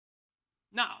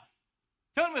Now,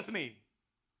 turn with me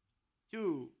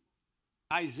to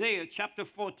Isaiah chapter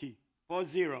 40,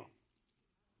 40.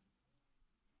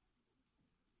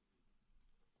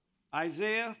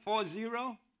 Isaiah 40,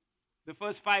 the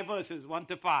first 5 verses, 1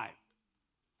 to 5.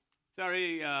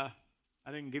 Sorry, I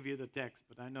didn't give you the text,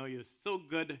 but I know you're so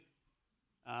good.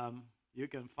 You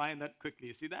can find that quickly.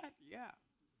 You see that? Yeah.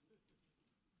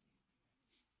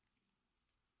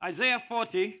 Isaiah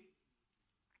 40.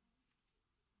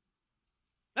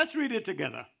 Let's read it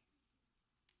together.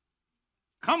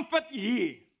 Comfort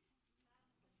ye,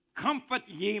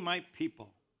 my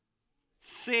people,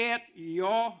 saith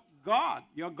your God.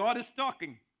 Your God is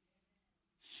talking.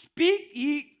 Speak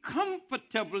ye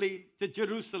comfortably to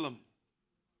Jerusalem,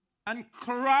 and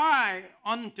cry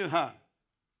unto her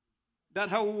that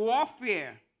her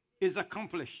warfare is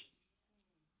accomplished,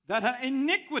 that her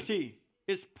iniquity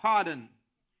is pardoned,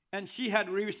 and she had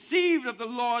received of the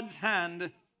Lord's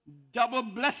hand double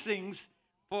blessings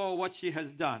for what she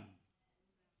has done.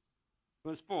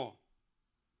 Verse 4.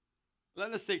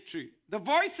 Let us take 3. The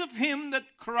voice of him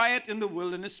that crieth in the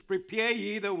wilderness, prepare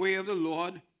ye the way of the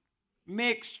Lord,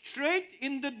 make straight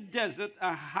in the desert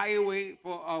a highway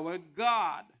for our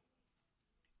God.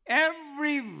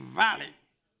 Every valley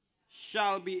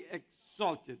shall be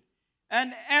exalted,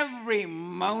 and every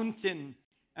mountain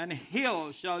and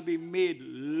hill shall be made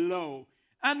low,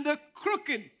 and the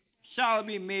crooked shall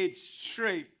be made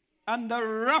straight, and the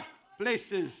rough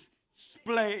places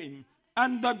plain,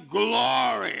 and the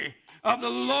glory of the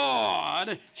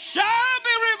Lord shall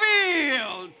be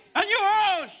revealed, and you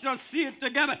all shall see it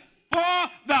together, for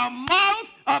the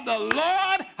mouth of the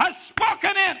Lord has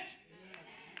spoken it.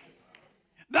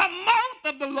 The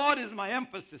mouth of the Lord is my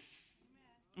emphasis.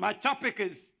 My topic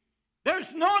is,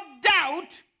 there's no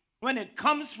doubt when it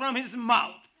comes from his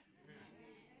mouth.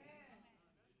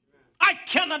 I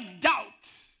cannot doubt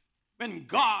when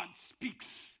God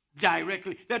speaks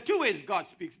directly. There are 2 ways God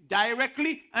speaks,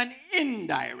 directly and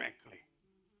indirectly.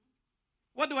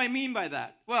 What do I mean by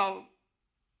that? Well,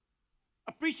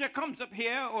 a preacher comes up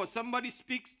here or somebody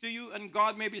speaks to you and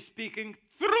God may be speaking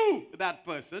through that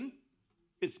person.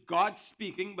 It's God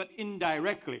speaking, but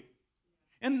indirectly.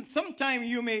 And sometime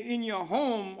you may in your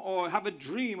home or have a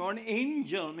dream or an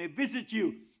angel may visit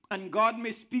you and God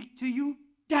may speak to you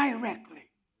directly.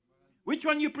 Which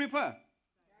one you prefer?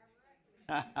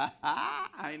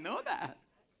 I know that.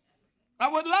 I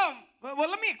would love, well,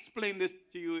 let me explain this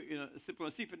to you in a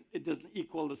simple, see if it doesn't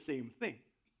equal the same thing.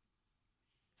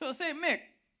 So say, Mick,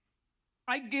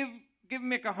 I give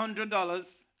Mick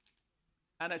 $100,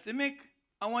 and I say, Mick,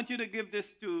 I want you to give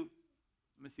this to,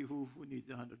 let me see who needs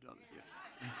 $100 here.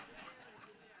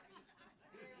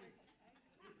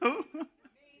 Who?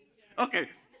 Okay,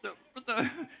 so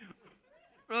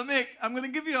Mick, I'm going to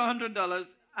give you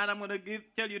 $100, and I'm going to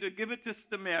tell you to give it to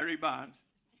Sister Mary Barnes,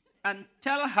 and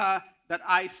tell her that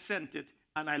I sent it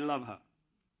and I love her.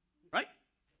 Right?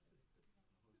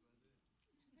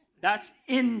 That's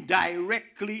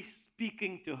indirectly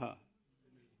speaking to her.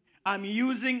 I'm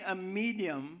using a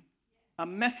medium, a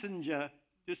messenger,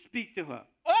 to speak to her.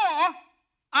 Or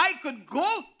I could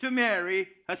go to Mary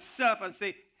herself and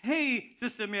say, hey,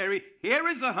 Sister Mary, here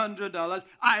is $100.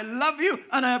 I love you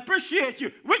and I appreciate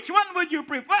you. Which one would you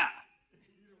prefer?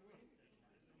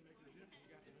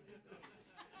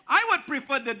 I would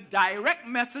prefer the direct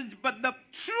message, but the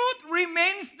truth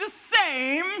remains the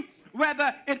same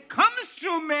whether it comes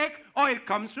through Mick or it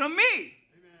comes from me. Amen.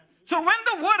 So when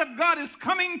the word of God is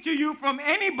coming to you from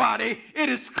anybody, it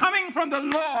is coming from the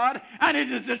Lord, and it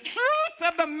is the truth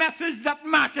of the message that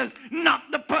matters,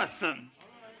 not the person.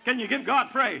 Right. Can you give God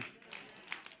praise?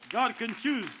 God can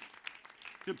choose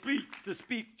to preach, to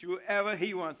speak to whoever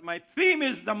he wants. My theme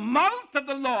is the mouth of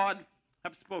the Lord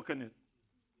have spoken it.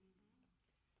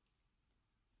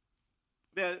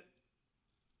 There are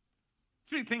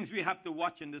 3 things we have to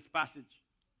watch in this passage.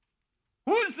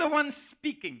 Who is the one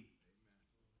speaking?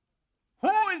 Who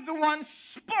is the one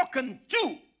spoken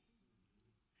to?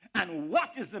 And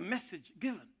what is the message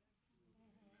given?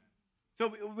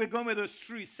 So we're going with those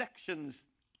 3 sections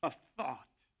of thought.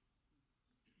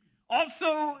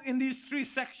 Also, in these 3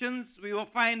 sections, we will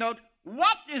find out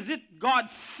what is it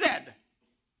God said.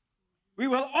 We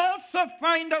will also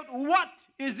find out what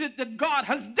is it that God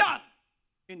has done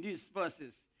in these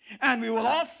verses. And we will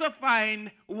also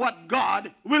find what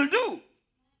God will do.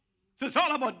 So it's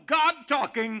all about God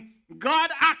talking,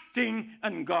 God acting,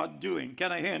 and God doing.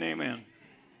 Can I hear an amen?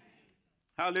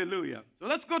 Hallelujah. So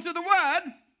let's go to the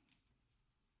word.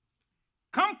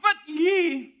 Comfort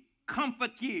ye,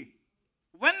 comfort ye.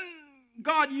 When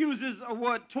God uses a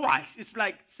word twice, it's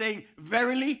like saying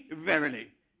verily,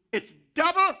 verily. It's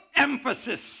double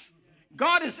emphasis.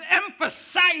 God is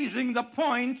emphasizing the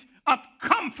point of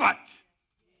comfort.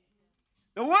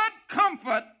 The word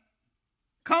comfort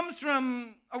comes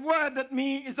from a word that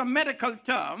is a medical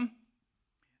term,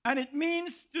 and it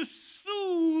means to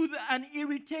soothe an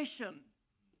irritation.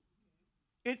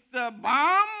 It's a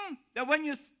balm that when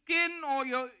your skin or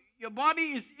your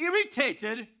body is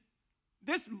irritated,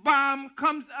 this balm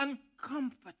comes and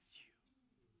comforts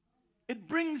you. It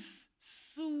brings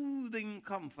soothing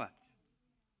comfort.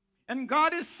 And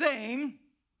God is saying,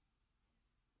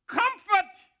 comfort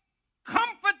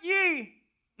ye,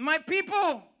 my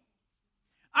people.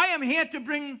 I am here to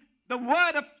bring the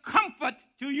word of comfort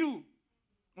to you.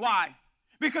 Why?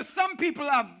 Because some people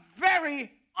are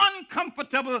very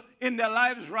uncomfortable in their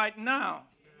lives right now.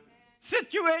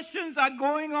 Situations are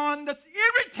going on that's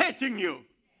irritating you,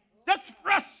 that's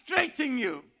frustrating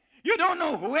you. You don't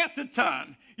know where to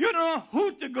turn. You don't know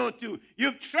who to go to.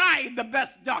 You've tried the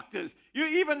best doctors. You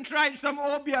even tried some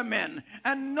Ocoee men,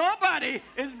 and nobody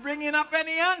is bringing up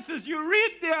any answers. You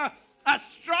read their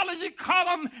astrology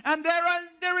column, and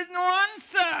there is no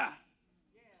answer.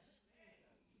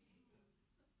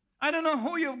 I don't know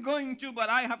who you're going to, but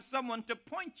I have someone to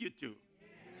point you to.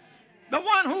 The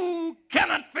one who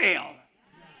cannot fail.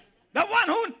 The one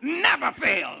who never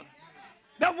failed.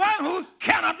 The one who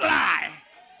cannot lie.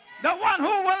 The one who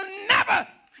will never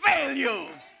fail you.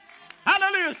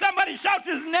 Hallelujah. Somebody shout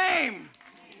his name.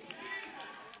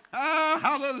 Oh,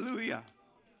 hallelujah.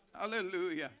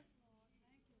 Hallelujah.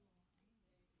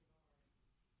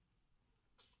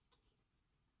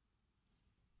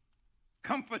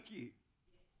 Comfort ye.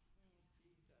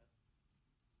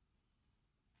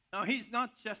 Now, he's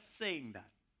not just saying that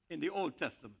in the Old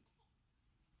Testament.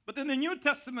 But in the New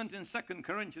Testament, in 2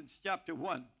 Corinthians chapter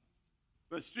 1,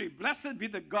 verse 3, blessed be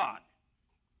the God,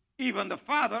 even the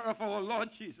Father of our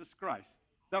Lord Jesus Christ,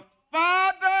 the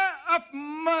Father of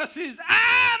mercies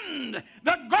and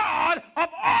the God of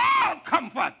all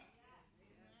comfort.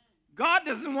 God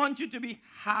doesn't want you to be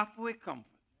halfway comfort.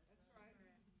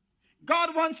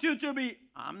 God wants you to be,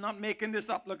 I'm not making this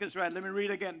up, look, it's right, let me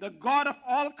read again. The God of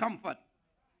all comfort,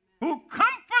 who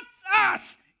comforts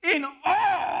us in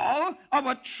all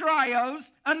our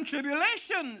trials and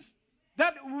tribulations.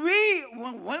 That we,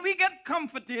 when we get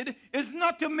comforted, is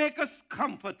not to make us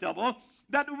comfortable,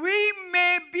 that we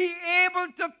may be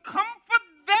able to comfort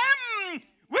them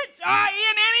which are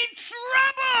in any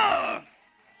trouble.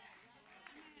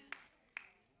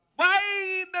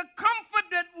 By the comfort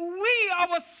that we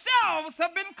ourselves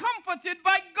have been comforted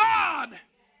by God.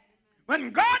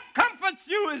 When God comforts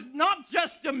you, is not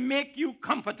just to make you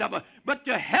comfortable, but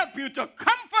to help you to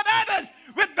comfort others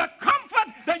with the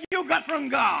comfort that you got from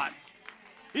God.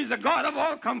 He's a God of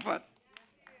all comfort.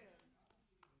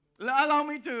 Allow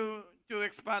me to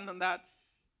expand on that.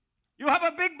 You have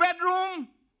a big bedroom,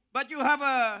 but you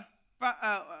have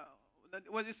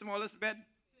what's the smallest bed?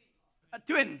 A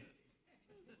twin.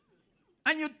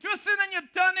 And you're twisting and you're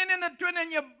turning in the twin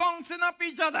and you're bouncing up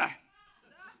each other.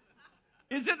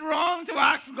 Is it wrong to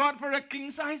ask God for a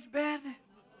king-size bed?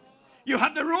 You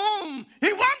have the room.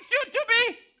 He wants you to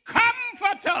be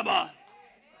comfortable.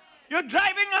 You're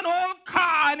driving an old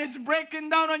car and it's breaking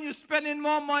down and you're spending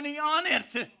more money on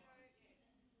it.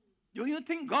 Do you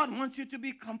think God wants you to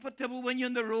be comfortable when you're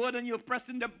on the road and you're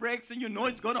pressing the brakes and you know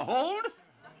it's going to hold?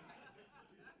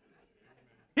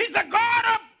 He's a God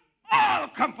of all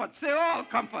comfort. Say all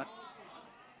comfort.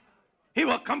 He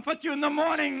will comfort you in the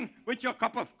morning with your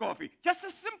cup of coffee. Just a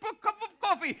simple cup of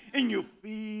coffee, and you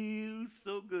feel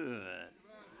so good.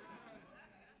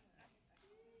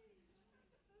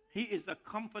 He is a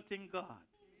comforting God.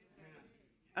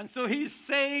 And so he's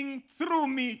saying through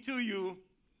me to you,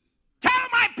 tell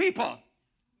my people,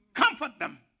 comfort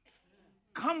them.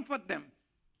 Comfort them.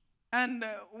 And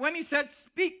when he said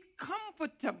speak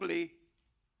comfortably,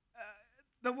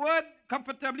 the word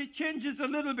comfortably changes a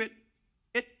little bit.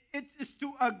 It is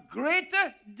to a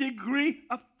greater degree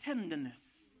of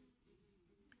tenderness.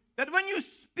 That when you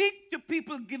speak to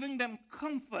people giving them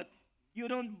comfort, you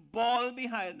don't bawl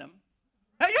behind them.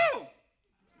 Hey, you!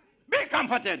 Be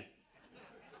comforted.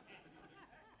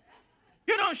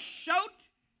 You don't shout,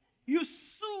 you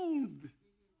soothe.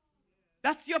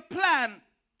 That's your plan,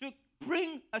 to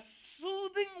bring a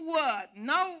soothing word.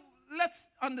 Now, let's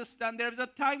understand, there is a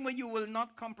time when you will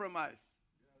not compromise.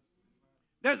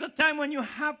 There's a time when you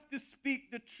have to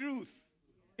speak the truth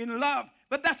in love.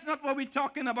 But that's not what we're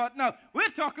talking about now. We're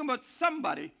talking about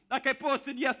somebody, like I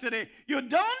posted yesterday. You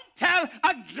don't tell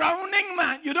a drowning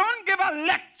man, you don't give a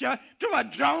lecture to a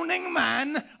drowning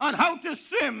man on how to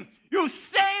swim. You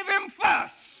save him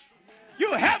first.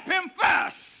 You help him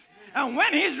first. And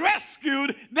when he's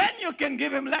rescued, then you can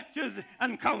give him lectures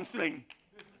and counseling.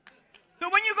 So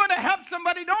when you're going to help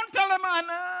somebody, don't tell them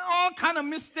all kind of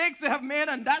mistakes they have made,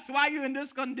 and that's why you're in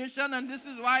this condition, and this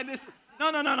is why this.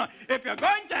 No. If you're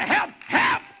going to help,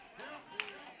 help.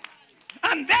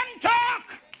 And then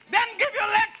talk. Then give your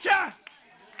lecture.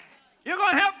 You're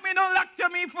going to help me, don't lecture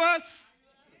me first.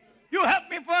 You help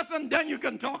me first, and then you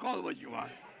can talk all what you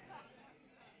want.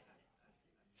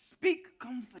 Speak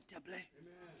comfortably.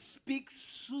 Speak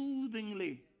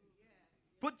soothingly.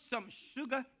 Put some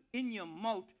sugar in your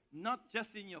mouth, not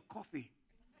just in your coffee.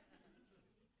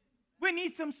 We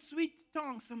need some sweet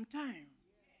tongue sometime.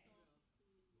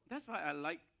 That's why I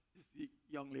like this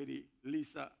young lady,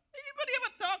 Lisa. Anybody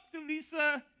ever talk to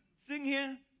Lisa sing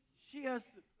here? She has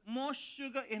more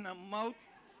sugar in her mouth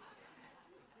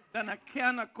than a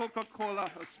can of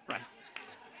Coca-Cola or Sprite.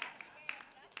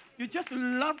 You just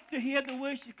love to hear the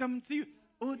way she comes to you.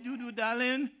 Oh, Dudu,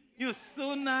 darling, you're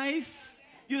so nice.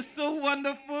 You're so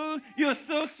wonderful. You're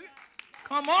so sweet.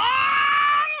 Come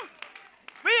on!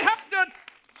 We have to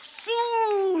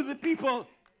soothe the people.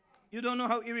 You don't know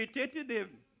how irritated they've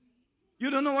been. You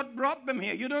don't know what brought them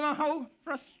here. You don't know how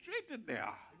frustrated they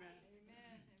are.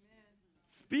 Amen.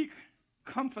 Speak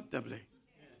comfortably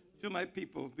to my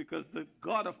people, because the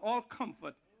God of all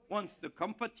comfort wants to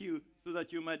comfort you so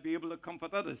that you might be able to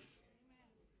comfort others.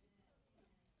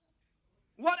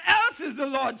 What else is the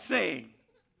Lord saying?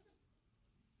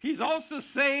 He's also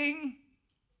saying,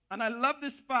 and I love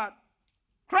this part,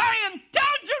 cry and tell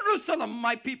Jerusalem,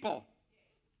 my people,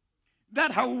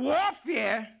 that her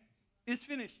warfare is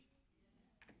finished.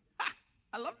 Ha,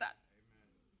 I love that.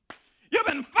 You've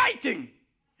been fighting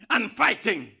and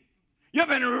fighting. You've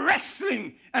been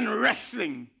wrestling and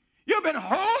wrestling. You've been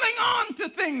holding on to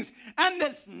things, and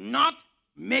it's not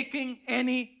making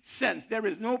any sense. There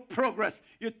is no progress.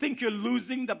 You think you're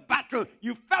losing the battle.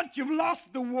 You felt you've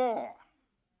lost the war.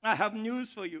 I have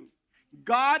news for you.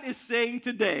 God is saying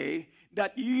today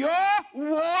that your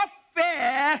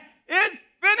warfare is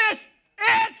finished.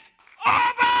 It's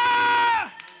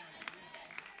over.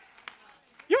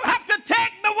 You have to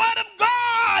take the word of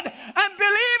God and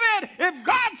believe it. If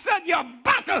God said your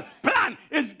battle plan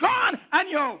is gone and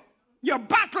your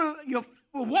battle, your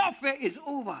warfare is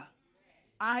over,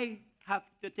 I have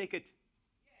to take it.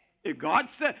 If God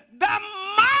said, the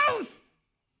mouth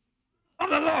of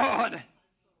the Lord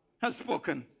has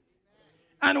spoken.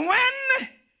 And when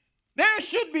there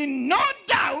should be no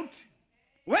doubt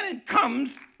when it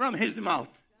comes from his mouth.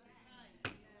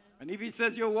 And if he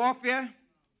says your warfare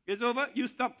is over, you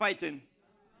stop fighting.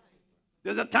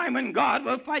 There's a time when God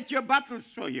will fight your battles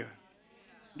for you.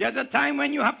 There's a time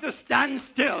when you have to stand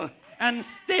still and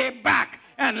stay back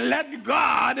and let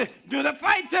God do the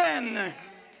fighting.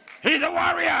 He's a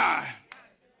warrior.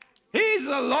 He's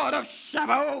the Lord of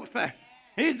Sabaoth.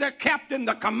 He's the captain,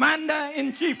 the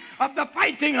commander-in-chief of the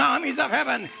fighting armies of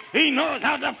heaven. He knows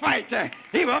how to fight.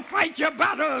 He will fight your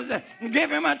battles.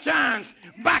 Give him a chance.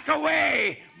 Back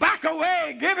away. Back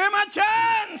away. Give him a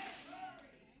chance.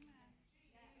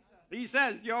 He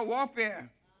says your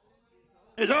warfare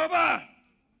is over.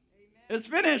 It's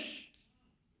finished.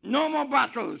 No more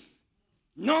battles.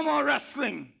 No more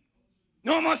wrestling.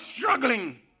 No more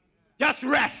struggling. Just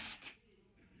rest.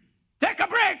 Take a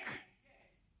break.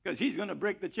 Because he's going to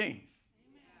break the chains.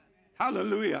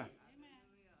 Hallelujah.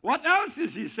 What else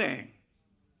is he saying?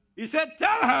 He said,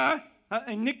 tell her her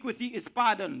iniquity is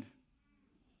pardoned.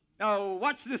 Now,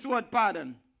 watch this word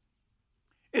pardon.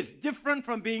 It's different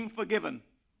from being forgiven.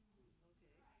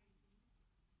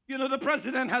 You know, the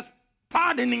president has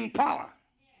pardoning power.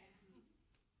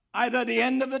 Either at the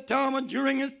end of the term or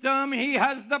during his term, he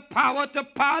has the power to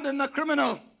pardon a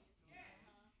criminal.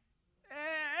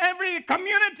 Every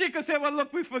community can say, well,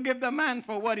 look, we forgive the man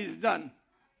for what he's done.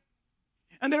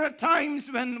 And there are times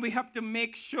when we have to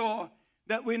make sure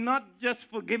that we're not just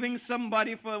forgiving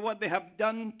somebody for what they have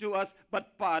done to us,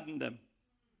 but pardon them.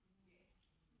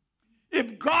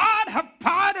 If God have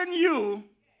pardoned you,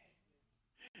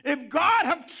 if God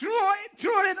have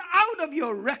thrown it out of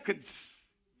your records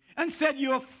and said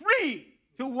you're free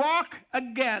to walk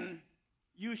again,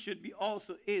 you should be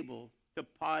also able to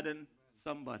pardon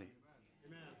somebody.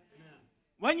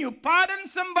 When you pardon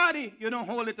somebody, you don't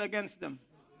hold it against them.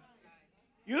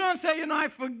 You don't say, you know, I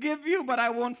forgive you, but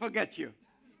I won't forget you.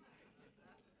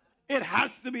 It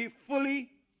has to be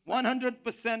fully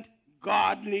 100%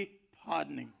 godly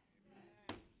pardoning.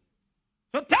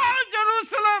 So tell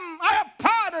Jerusalem, I have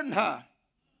pardoned her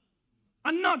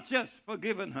and not just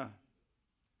forgiven her.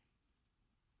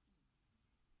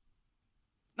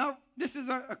 Now, this is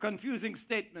a confusing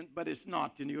statement, but it's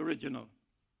not in the original.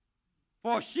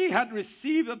 For she had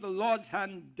received of the Lord's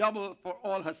hand double for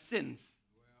all her sins.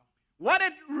 What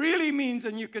it really means,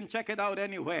 and you can check it out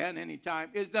anywhere and anytime,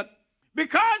 is that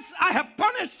because I have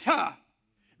punished her,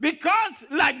 because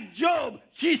like Job,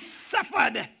 she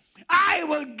suffered, I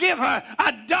will give her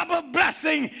a double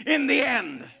blessing in the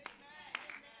end.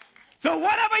 So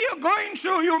whatever you're going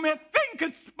through, you may think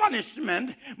it's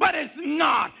punishment, but it's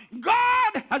not.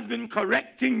 God has been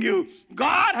correcting you.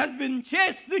 God has been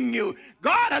chastening you.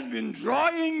 God has been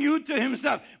drawing you to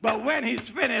himself. But when he's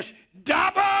finished,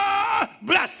 double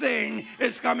blessing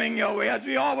is coming your way. As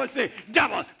we always say,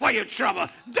 double for your trouble.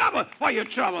 Double for your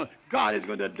trouble. God is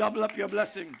going to double up your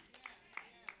blessing.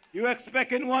 You're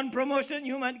expecting one promotion,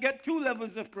 you might get 2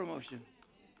 levels of promotion.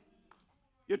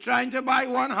 You're trying to buy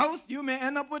 1 house, you may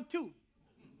end up with 2.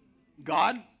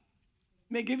 God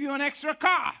may give you an extra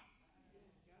car.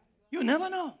 You never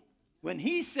know. When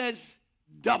he says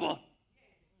double,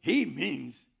 he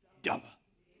means double.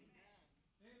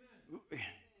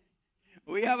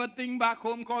 We have a thing back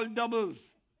home called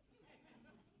doubles.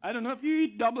 I don't know if you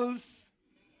eat doubles.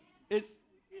 It's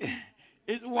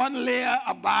 1 layer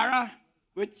of bara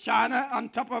with chana on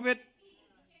top of it,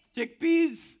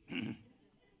 chickpeas.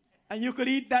 And you could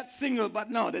eat that single, but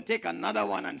no, they take another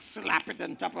one and slap it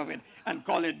on top of it and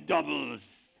call it doubles.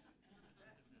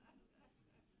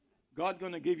 God's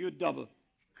going to give you double.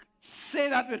 Say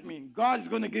that with me. God's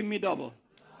going to give me double.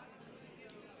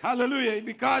 Hallelujah,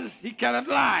 because he cannot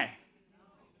lie.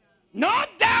 No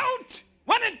doubt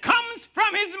when it comes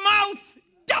from his mouth,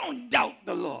 don't doubt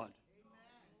the Lord.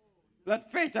 Let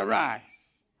faith arise.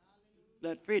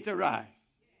 Let faith arise.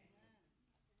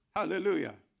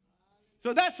 Hallelujah.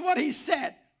 So that's what he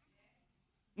said.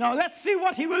 Now let's see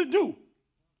what he will do.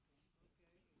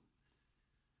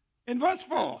 In verse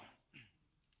 4,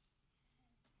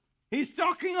 he's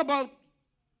talking about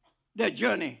the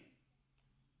journey.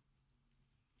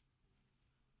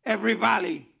 Every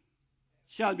valley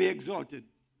shall be exalted.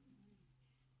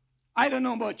 I don't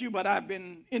know about you, but I've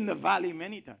been in the valley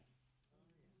many times.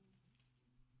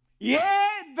 Yea,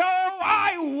 though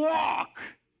I walk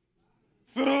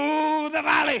through the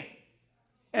valley.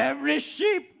 Every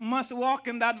sheep must walk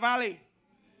in that valley.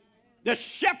 The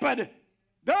shepherd,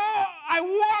 though I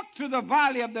walk through the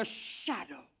valley of the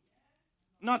shadow,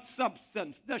 not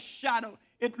substance, the shadow,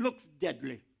 it looks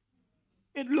deadly.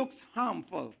 It looks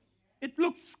harmful. It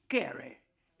looks scary.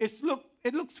 It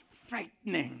looks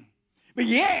frightening. But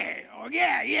yeah.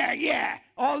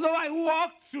 Although I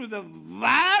walk through the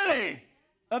valley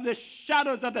of the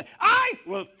shadows of death, I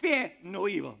will fear no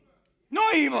evil.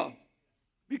 No evil.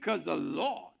 Because the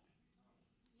Lord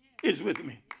is with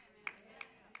me.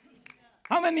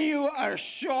 How many of you are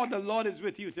sure the Lord is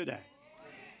with you today?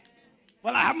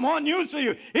 Well, I have more news for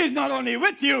you. He's not only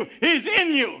with you, he's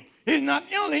in you. He's not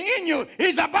only in you,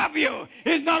 he's above you.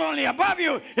 He's not only above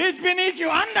you, he's beneath you,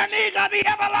 underneath are the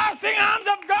everlasting arms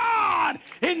of God.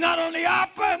 He's not only up,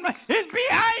 he's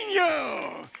behind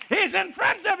you. He's in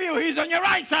front of you. He's on your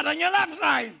right side, on your left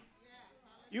side.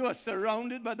 You are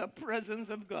surrounded by the presence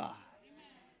of God.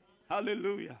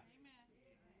 Hallelujah.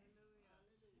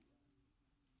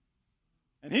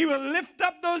 And he will lift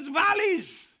up those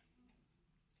valleys.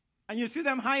 And you see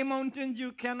them high mountains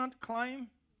you cannot climb?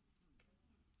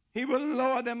 He will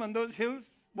lower them on those hills.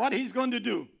 What he's going to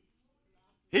do?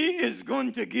 He is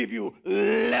going to give you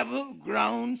level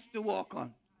grounds to walk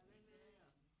on.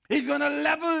 He's going to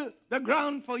level the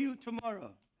ground for you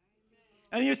tomorrow.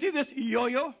 And you see this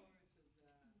yo-yo?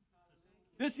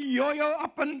 This yo-yo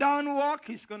up and down walk,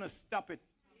 he's going to stop it.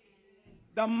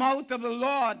 The mouth of the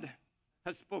Lord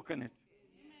has spoken it.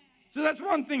 So that's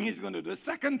one thing he's going to do. The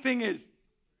second thing is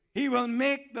he will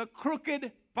make the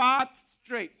crooked path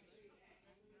straight.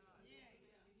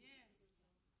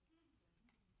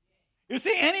 You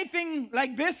see, anything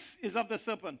like this is of the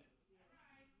serpent.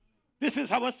 This is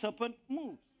how a serpent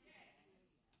moves.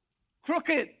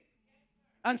 Crooked.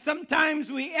 And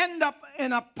sometimes we end up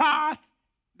in a path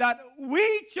that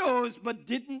we chose but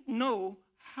didn't know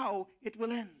how it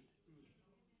will end.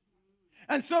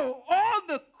 And so all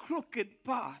the crooked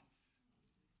paths,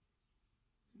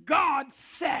 God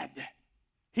said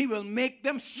he will make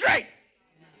them straight.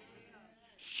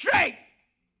 Straight.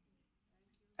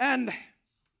 And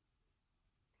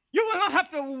you will not have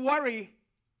to worry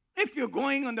if you're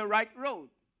going on the right road.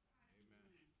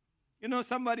 You know,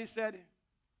 somebody said,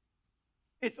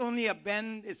 it's only a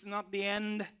bend, it's not the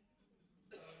end.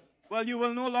 Well, you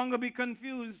will no longer be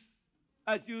confused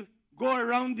as you go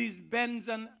around these bends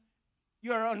and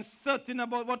you're uncertain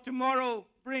about what tomorrow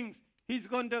brings. He's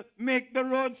going to make the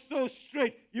road so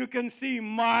straight you can see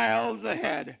miles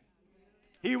ahead.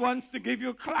 He wants to give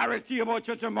you clarity about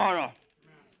your tomorrow.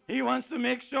 He wants to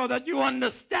make sure that you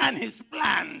understand his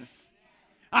plans.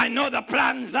 I know the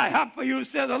plans I have for you,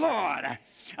 says the Lord.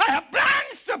 I have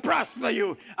plans to prosper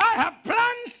you. I have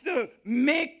plans to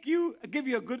give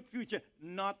you a good future,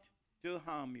 not to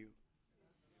harm you.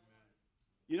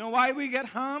 You know why we get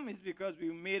harmed? It's because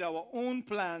we made our own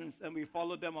plans and we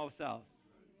followed them ourselves.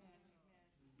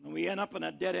 And we end up on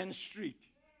a dead-end street.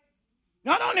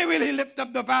 Not only will he lift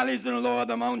up the valleys and lower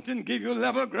the mountain, give you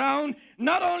level ground,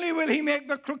 not only will he make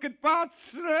the crooked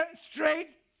paths straight,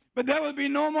 but there will be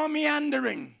no more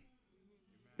meandering.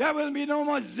 There will be no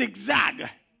more zigzag.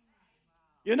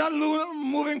 You're not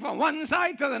moving from one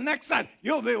side to the next side.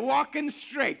 You'll be walking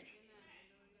straight.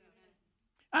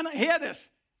 And hear this.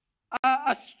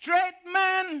 A straight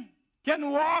man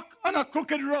can walk on a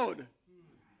crooked road.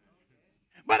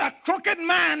 But a crooked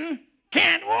man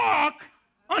can't walk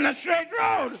on a straight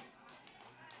road.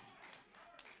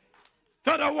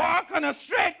 So to walk on a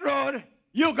straight road,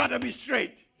 you got to be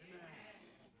straight.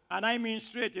 And I mean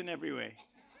straight in every way.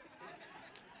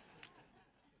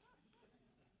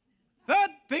 Third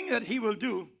thing that he will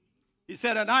do, he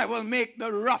said, and I will make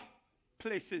the rough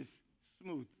places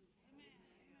smooth.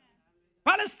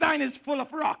 Palestine is full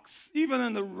of rocks. Even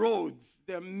on the roads,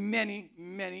 there are many,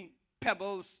 many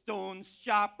pebbles, stones,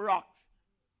 sharp rocks.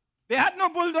 They had no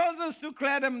bulldozers to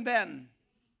clear them then.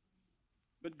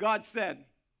 But God said,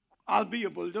 I'll be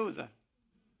your bulldozer.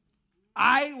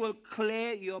 I will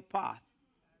clear your path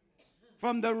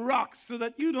from the rocks so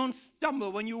that you don't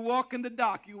stumble. When you walk in the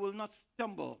dark, you will not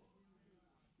stumble.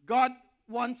 God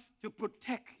wants to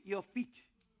protect your feet.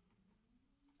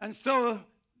 And so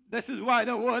this is why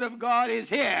the word of God is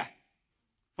here.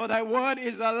 For thy word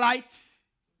is a light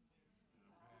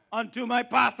unto my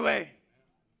pathway,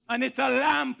 and it's a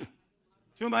lamp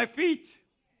to my feet.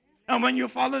 And when you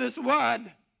follow this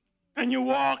word and you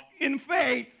walk in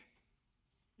faith,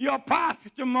 your path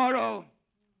tomorrow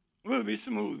will be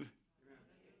smooth.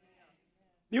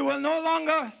 You will no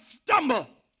longer stumble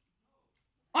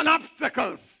on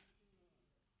obstacles.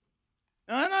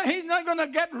 And he's not going to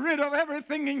get rid of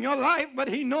everything in your life, but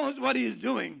he knows what he's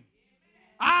doing.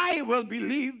 I will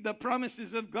believe the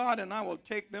promises of God, and I will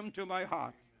take them to my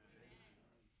heart.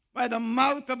 By the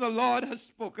mouth of the Lord has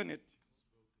spoken it.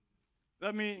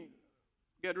 Let me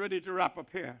get ready to wrap up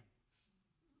here.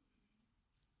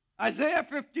 Isaiah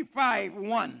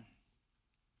 55:1.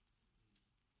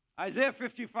 Isaiah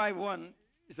 55:1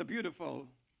 is a beautiful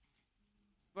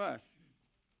verse.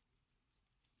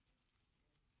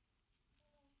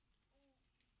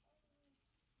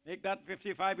 Make that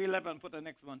 55:11, put the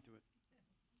next one to it.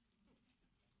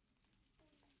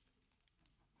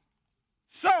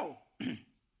 So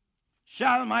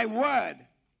shall my word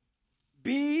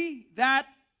be that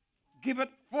giveth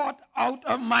forth out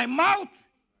of my mouth.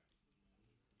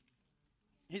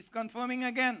 He's confirming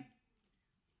again.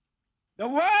 The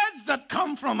words that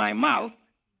come from my mouth,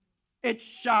 it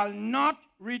shall not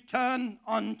return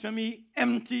unto me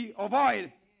empty or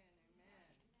void,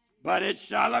 but it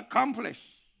shall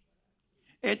accomplish.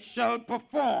 It shall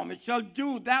perform. It shall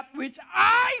do that which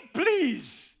I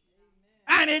please.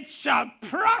 And it shall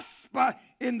prosper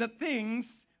in the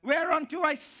things whereunto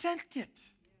I sent it.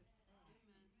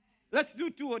 Let's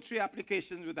do 2 or 3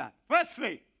 applications with that.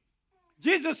 Firstly,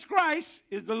 Jesus Christ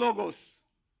is the Logos.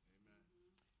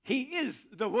 He is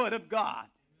the Word of God.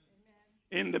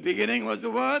 In the beginning was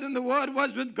the Word, and the Word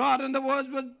was with God, and the Word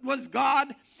was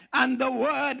God, and the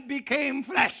Word became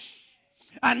flesh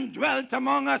and dwelt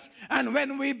among us. And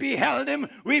when we beheld him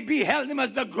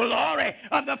as the glory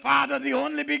of the Father, the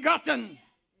only begotten.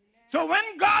 So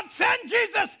when God sent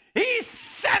Jesus, he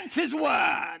sent his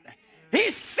word.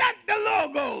 He sent the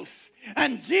Logos.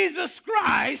 And Jesus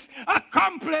Christ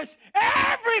accomplished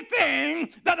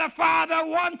everything that the Father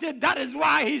wanted. That is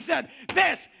why he said,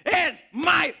 this is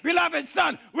my beloved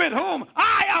Son, with whom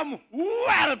I am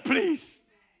well pleased.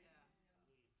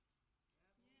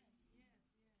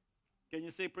 Can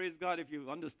you say praise God if you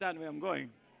understand where I'm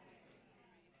going?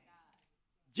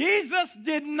 Jesus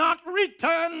did not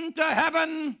return to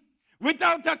heaven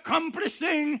without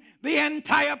accomplishing the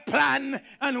entire plan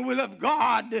and will of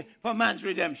God for man's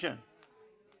redemption.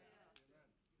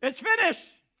 It's finished.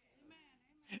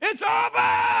 It's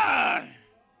over.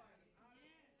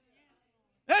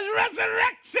 There's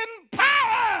resurrection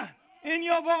power in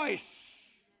your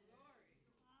voice.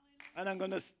 And I'm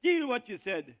going to steal what you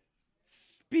said.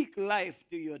 Speak life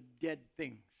to your dead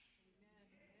things,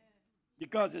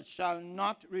 because it shall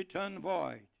not return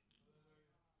void.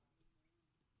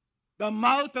 The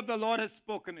mouth of the Lord has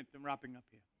spoken it. I'm wrapping up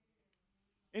here.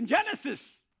 In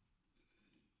Genesis,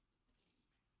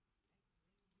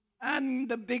 and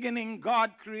the beginning,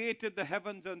 God created the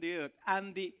heavens and the earth,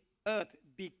 and the earth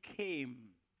became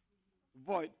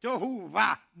void. Tohu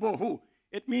va bohu.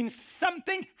 It means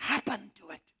something happened to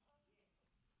it.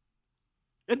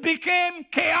 It became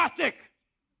chaotic.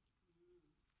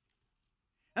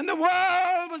 And the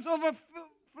world was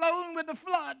overflowing with the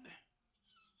flood.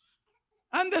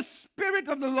 And the Spirit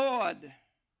of the Lord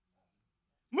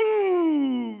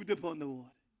moved upon the water.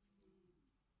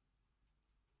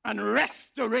 And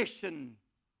restoration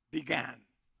began.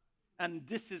 And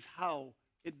this is how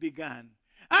it began.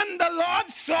 And the Lord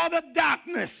saw the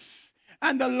darkness.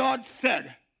 And the Lord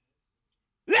said,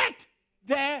 let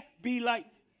there be light.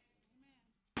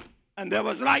 And there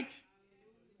was light.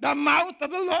 The mouth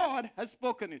of the Lord has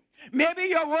spoken it. Maybe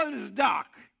your world is dark.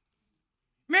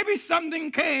 Maybe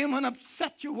something came and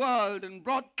upset your world and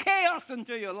brought chaos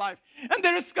into your life. And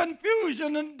there is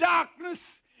confusion and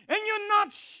darkness. And you're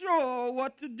not sure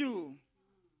what to do.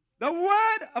 The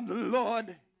word of the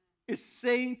Lord is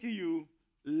saying to you,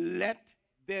 let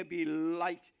there be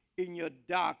light in your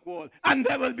dark world. And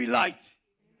there will be light.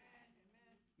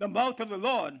 The mouth of the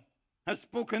Lord has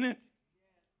spoken it.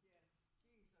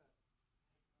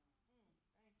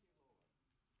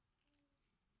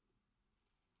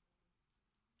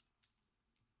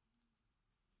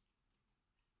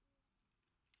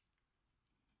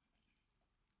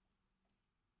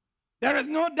 There is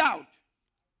no doubt.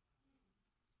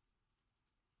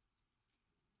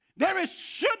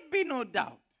 Should be no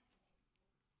doubt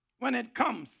when it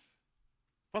comes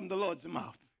from the Lord's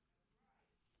mouth.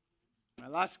 My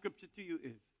last scripture to you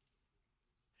is,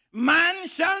 man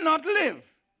shall not live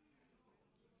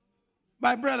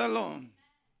by bread alone.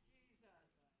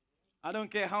 I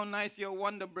don't care how nice your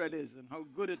Wonder Bread is and how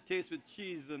good it tastes with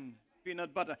cheese and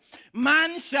peanut butter.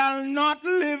 Man shall not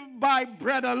live by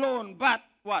bread alone, but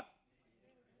what?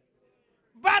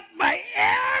 But by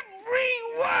every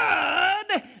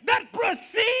word that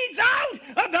proceeds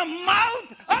out of the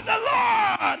mouth of the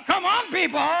Lord. Come on,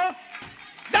 people.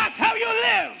 That's how you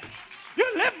live.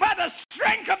 You live by the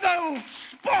strength of the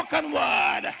spoken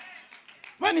word.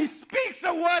 When he speaks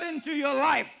a word into your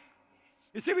life,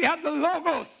 you see, we have the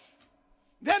logos.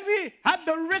 Then we had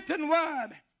the written word.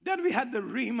 Then we had the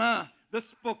rhema, the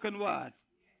spoken word.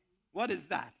 What is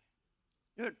that?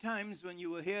 There are times when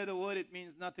you will hear the word, it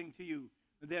means nothing to you.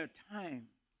 There are times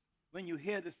when you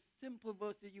hear the simple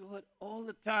verse that you heard all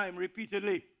the time,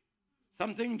 repeatedly,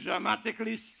 something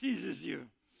dramatically seizes you.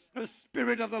 The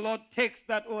Spirit of the Lord takes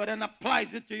that word and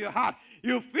applies it to your heart.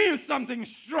 You feel something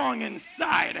strong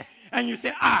inside, and you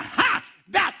say, aha,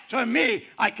 that's for me.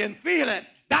 I can feel it.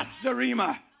 That's the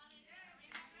rhema.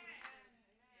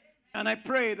 And I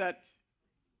pray that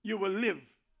you will live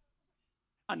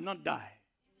and not die.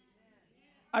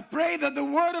 I pray that the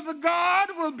word of the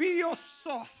God will be your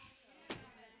source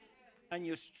and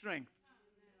your strength.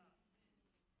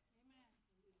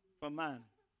 For man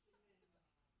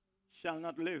shall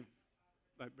not live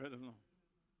by bread alone.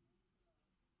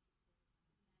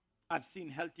 I've seen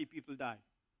healthy people die.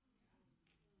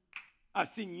 I've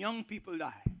seen young people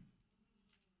die.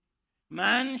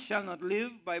 Man shall not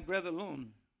live by bread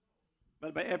alone,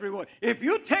 but by every word. If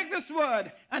you take this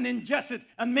word and ingest it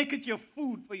and make it your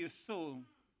food for your soul,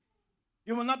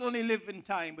 you will not only live in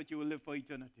time, but you will live for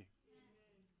eternity.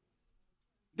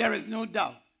 There is no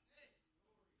doubt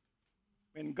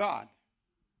when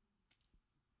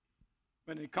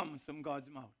it comes from God's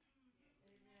mouth.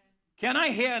 Can I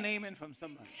hear an amen from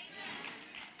somebody?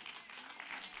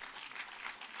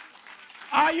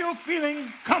 Are you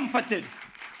feeling comforted?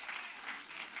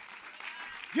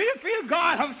 Do you feel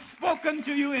God has spoken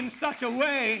to you in such a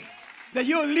way that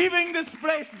you're leaving this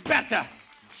place better,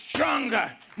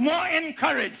 stronger, more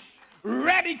encouraged,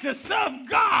 ready to serve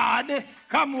God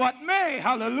come what may?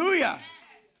 Hallelujah.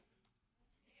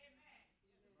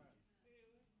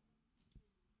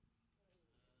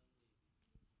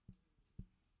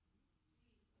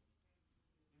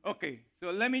 Okay,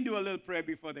 so let me do a little prayer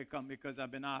before they come because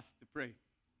I've been asked to pray.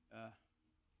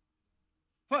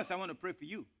 First, I want to pray for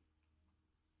you.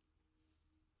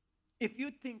 If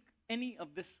you think any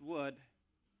of this word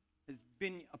has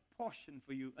been a portion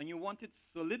for you and you want it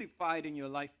solidified in your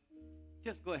life,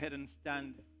 just go ahead and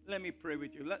stand. Let me pray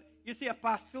with you. You see, a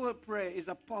pastoral prayer is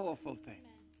a powerful thing.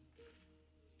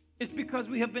 It's because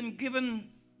we have been given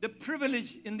the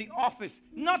privilege in the office,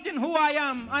 not in who I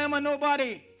am. I am a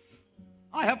nobody.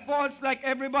 I have faults like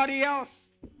everybody else.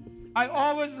 I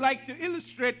always like to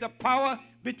illustrate the power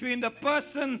between the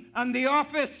person and the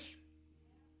office.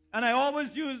 And I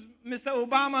always use Mr.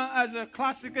 Obama as a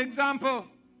classic example.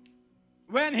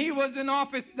 When he was in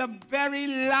office, the very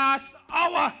last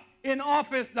hour in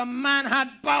office, the man had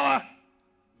power.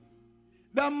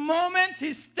 The moment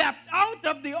he stepped out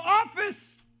of the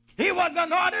office, He was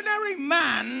an ordinary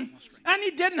man, and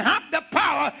he didn't have the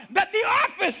power that the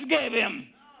office gave him.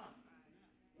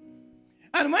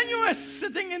 And when you are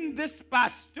sitting in this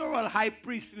pastoral high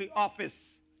priestly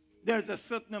office, there's a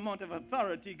certain amount of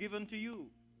authority given to you.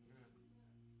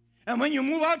 And when you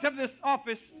move out of this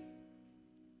office,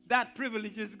 that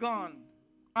privilege is gone.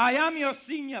 I am your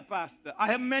senior pastor. I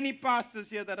have many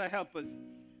pastors here that are helpers.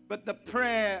 But the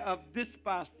prayer of this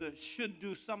pastor should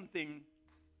do something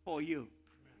for you.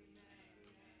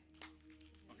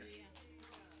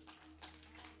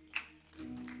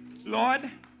 Lord,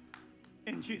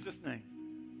 in Jesus' name,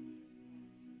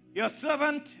 your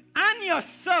servant and your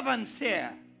servants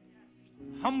here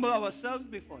humble ourselves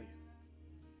before you.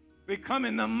 We come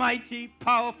in the mighty,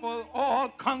 powerful,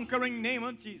 all-conquering name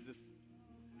of Jesus.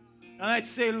 And I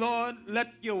say, Lord,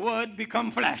 let your word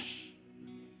become flesh.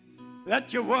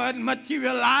 Let your word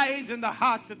materialize in the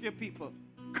hearts of your people.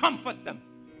 Comfort them.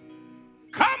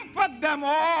 Comfort them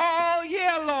all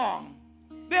year long.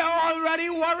 They're already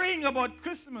worrying about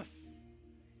Christmas.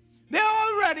 They're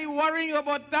already worrying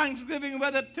about Thanksgiving,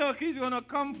 where the turkey's going to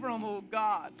come from, oh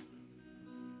God.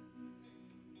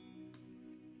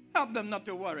 Help them not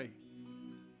to worry.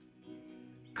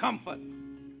 Comfort.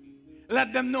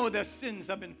 Let them know their sins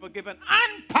have been forgiven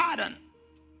and pardoned.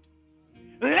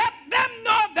 Let them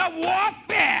know the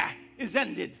warfare is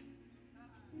ended.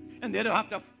 And they don't have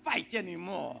to fight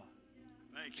anymore.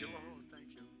 Thank you, Lord. Thank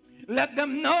you. Let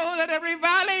them know that every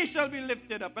valley shall be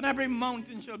lifted up and every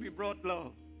mountain shall be brought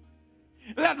low.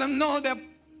 Let them know their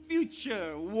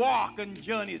future walk and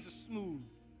journey is smooth.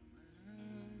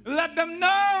 Let them know,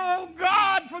 oh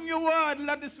God, from your word,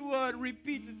 let this word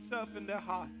repeat itself in their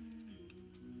hearts.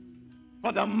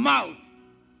 For the mouth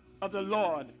of the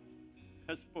Lord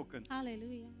has spoken.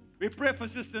 Hallelujah. We pray for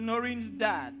Sister Noreen's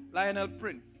dad, Lionel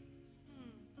Prince.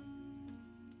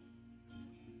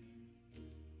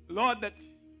 Lord, that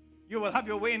you will have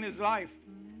your way in his life.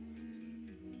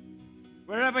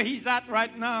 Wherever he's at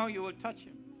right now, you will touch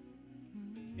him.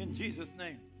 In Jesus'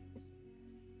 name.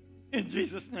 In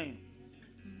Jesus' name.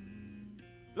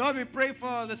 Lord, we pray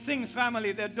for the Singh's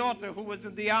family, their daughter who was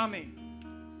in the army.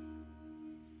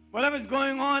 Whatever's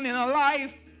going on in her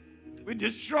life, we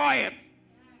destroy it.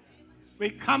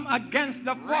 We come against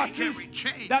the forces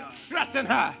that threaten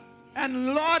her.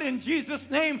 And Lord, in Jesus'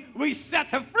 name, we set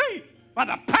her free by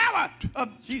the power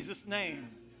of Jesus' name.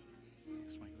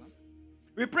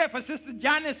 We pray for Sister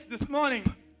Janice this morning,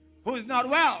 who is not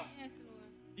well. Yes,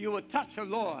 Lord. You will touch her,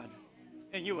 Lord,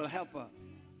 and you will help her.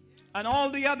 And all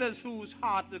the others whose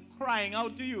heart are crying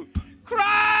out to you,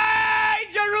 cry,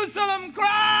 Jerusalem,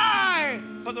 cry!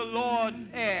 For the Lord's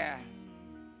ear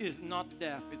is not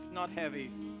deaf, it's not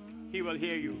heavy. He will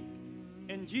hear you.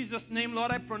 In Jesus' name,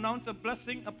 Lord, I pronounce a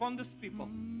blessing upon this people.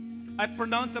 I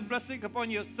pronounce a blessing upon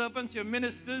your servants, your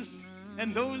ministers,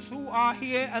 and those who are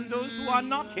here and those who are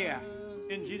not here.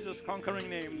 In Jesus' conquering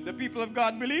name. The people of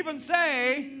God believe and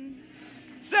say,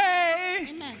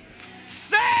 Amen.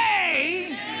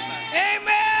 Say,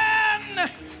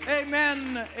 Amen.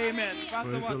 Amen. Amen.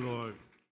 Pastor Praise the Watson. Lord.